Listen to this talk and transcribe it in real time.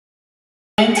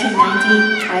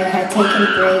1990, I had taken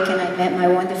a break and I met my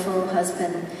wonderful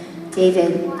husband,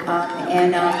 David,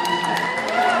 and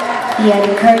he had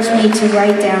encouraged me to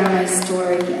write down my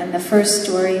story, and the first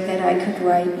story that I could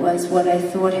write was what I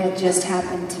thought had just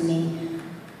happened to me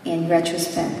in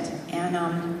retrospect. And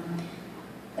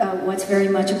what's very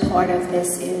much a part of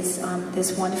this is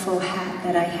this wonderful hat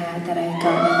that I had gotten in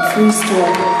a free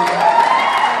store.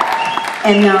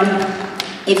 And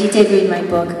if you did read my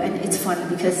book, and it's funny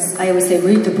because I always say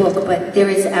read the book, but there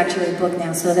is actually a book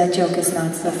now, so that joke is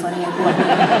not so funny anymore.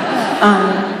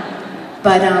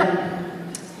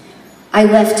 I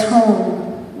left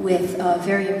home with a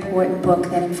very important book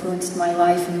that influenced my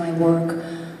life and my work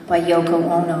by Yoko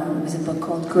Ono. It was a book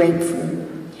called Grapefruit.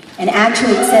 And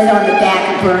actually it said on the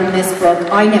back, burn this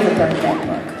book. I never burned that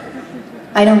book.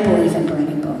 I don't believe in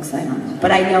burning books, I don't know.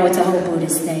 But I know it's a whole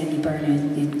Buddhist thing, you burn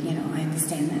it, you know, I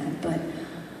understand that. But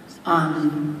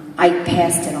I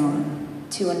passed it on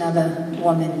to another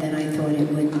woman that I thought it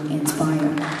would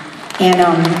inspire. And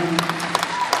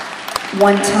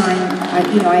one time, I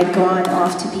had gone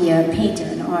off to be a painter,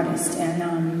 an artist,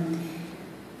 and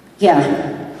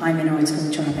yeah, I'm an art school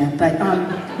dropout, but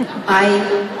I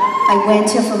went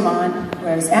to Vermont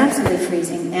where it was absolutely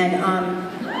freezing, and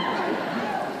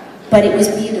but it was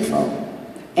beautiful,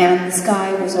 and the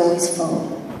sky was always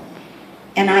full.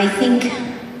 And I think,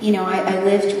 you know, I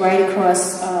lived right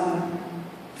across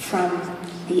from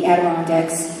the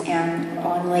Adirondacks and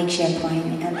on Lake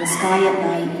Champlain, and the sky at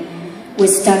night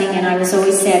was stunning, and I was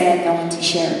always sad I had no one to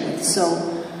share it with.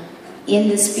 So, in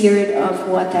the spirit of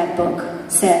what that book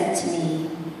said to me,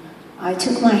 I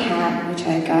took my hat, which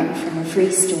I had gotten from a free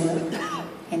store.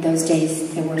 In those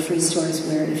days, there were free stores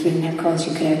where if you didn't have clothes,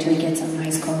 you could actually get some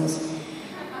nice clothes.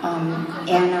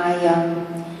 And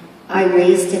I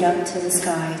raised it up to the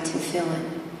sky to fill it.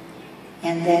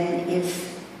 And then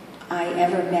if I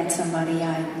ever met somebody,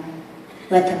 I'd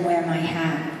let them wear my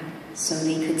hat so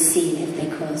they could see it if they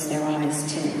closed their eyes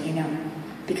too, you know,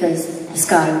 because the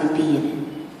sky would be in it.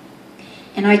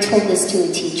 And I told this to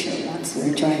a teacher once. We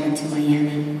were driving to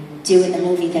Miami, doing the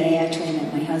movie that I actually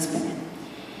met my husband in.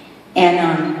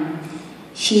 And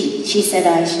she said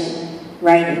I should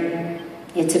write it.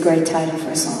 It's a great title for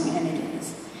a song, and it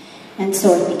is. And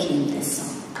so it became this song.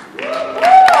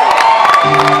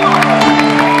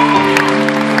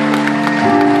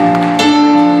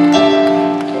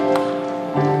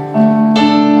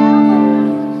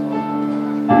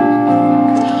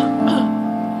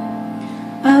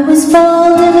 I was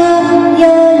folding up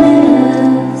your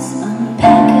letters,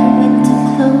 unpacking winter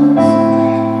clothes,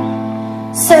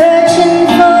 searching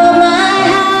for my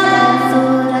hat. I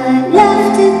thought I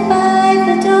left it by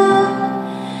the door,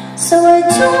 so I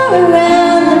tore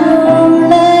around the room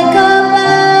like a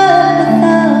bird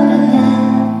without a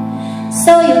head.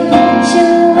 Saw your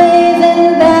picture waving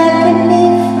back at me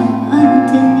from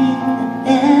underneath the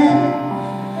bed,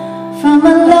 from a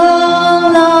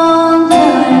long, long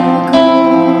time ago.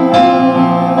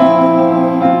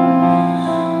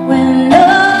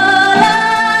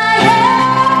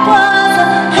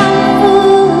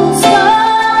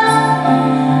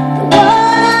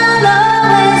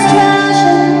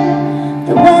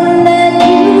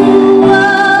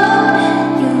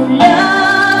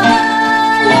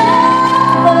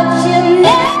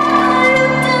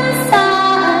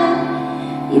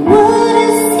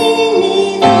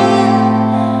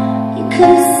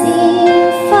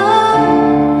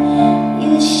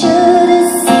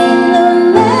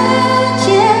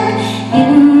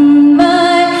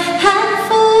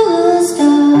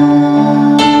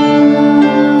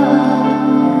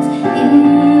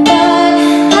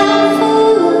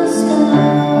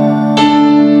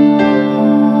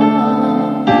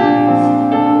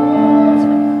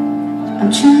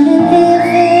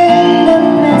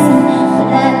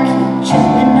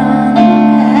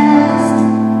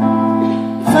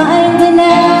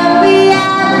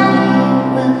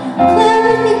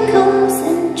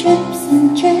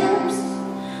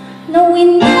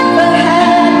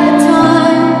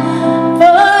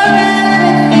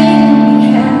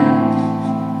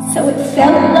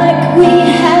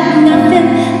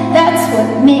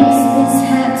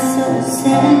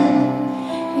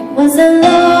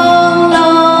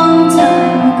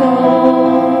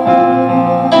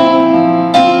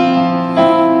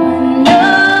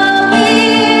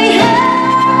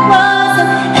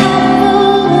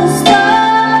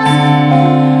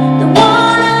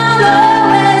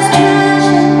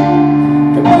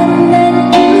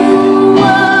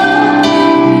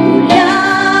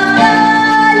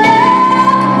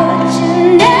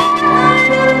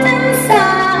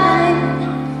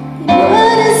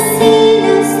 Would have seen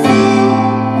us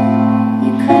then.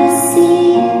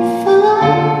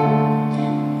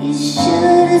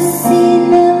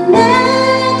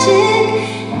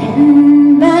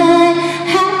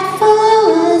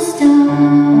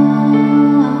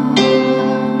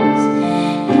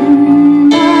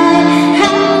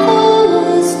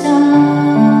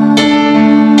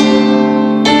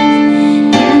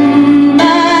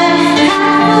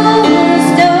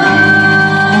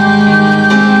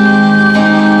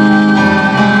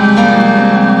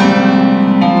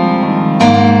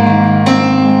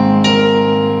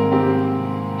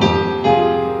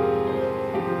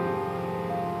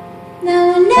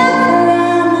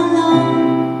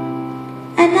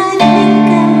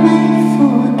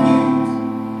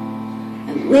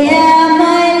 Wear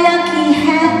my lucky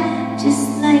hat just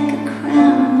like a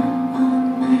crown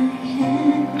on my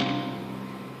head.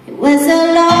 It was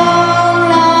a long,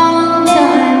 long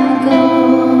time ago,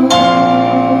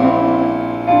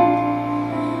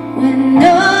 when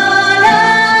all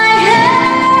I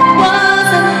had was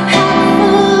a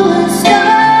hatful of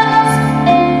stars.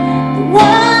 The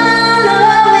one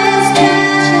always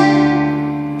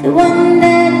treasured, the one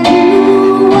that you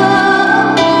wore.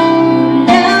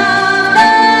 Loved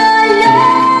the look,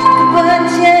 but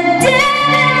you didn't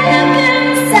look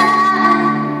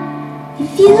inside.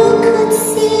 If you could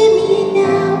see me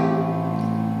now,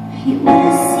 you would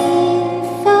have seen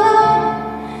far.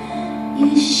 You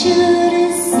should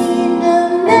have seen the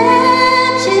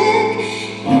magic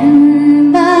in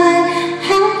my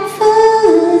hatful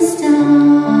of stars.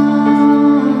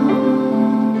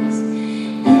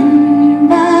 In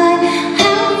my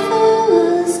hatful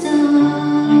of stars.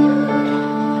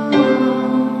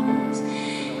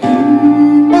 In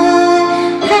my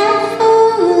hatful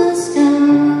of stars.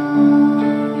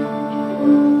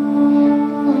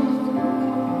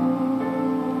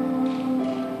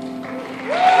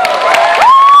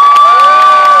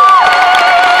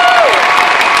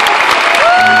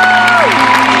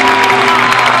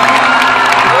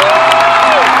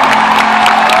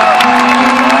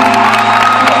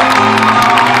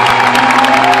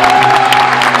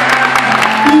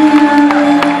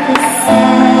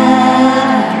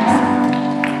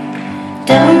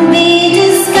 Don't be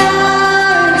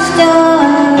discouraged, though I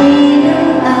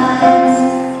realize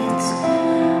it's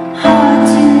hard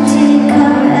to take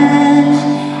courage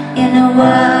in a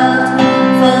world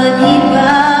full of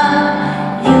people.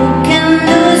 You can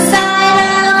lose sight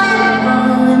of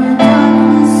people in the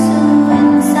darkness, so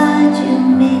inside you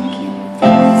make you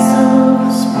feel so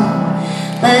small.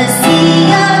 But see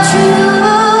your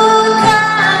true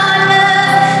colors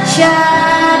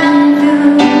shining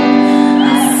through.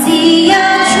 See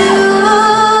your true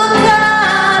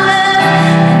colors.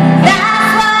 That's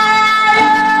why I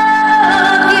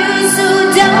love you. So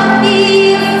don't be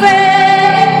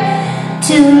afraid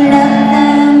to let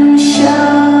them show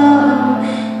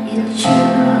your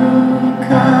true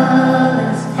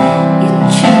colors. Your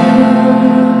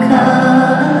true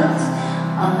colors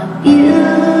are beautiful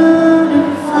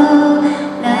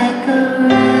like a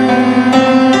rainbow.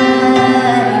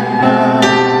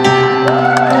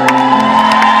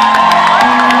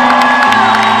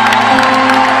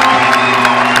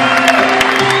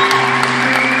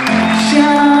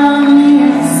 Show me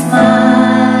a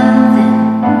smile then,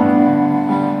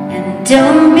 and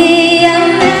don't be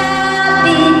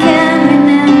unhappy. Can't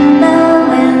remember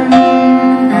when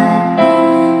I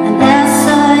last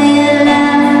saw you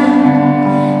laughing.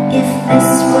 If this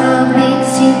world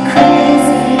makes you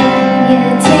crazy and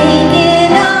you're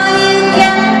taking all you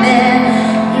get, then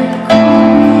you call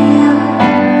me up,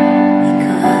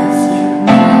 because you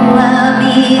know I'll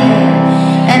be there.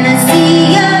 And I see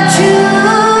your true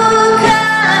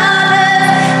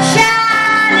colors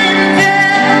shining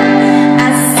through. I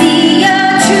see your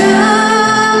true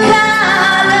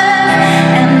colors,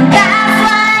 and that's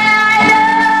why I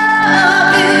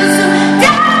love you. So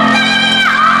don't be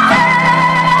afraid.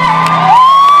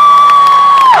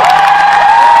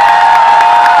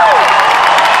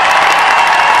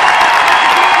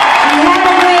 We had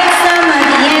a great summer,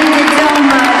 the end of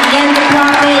Doma, the end of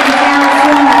Broadway in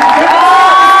California.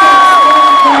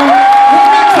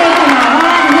 We've been taking a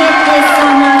hard hit this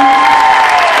summer.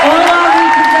 All our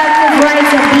reproductive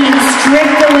rights are being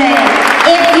stripped away.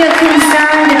 If you're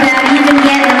concerned about even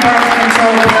getting a birth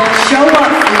control pill, show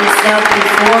up for yourself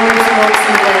before it's folks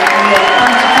in the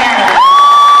bunch of Canada.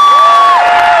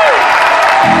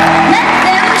 Let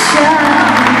them show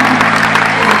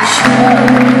your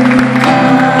true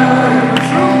colors.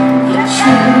 Your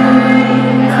true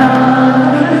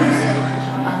colors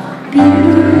are beautiful.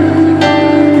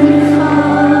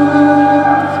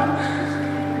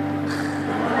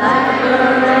 Like a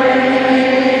rainbow.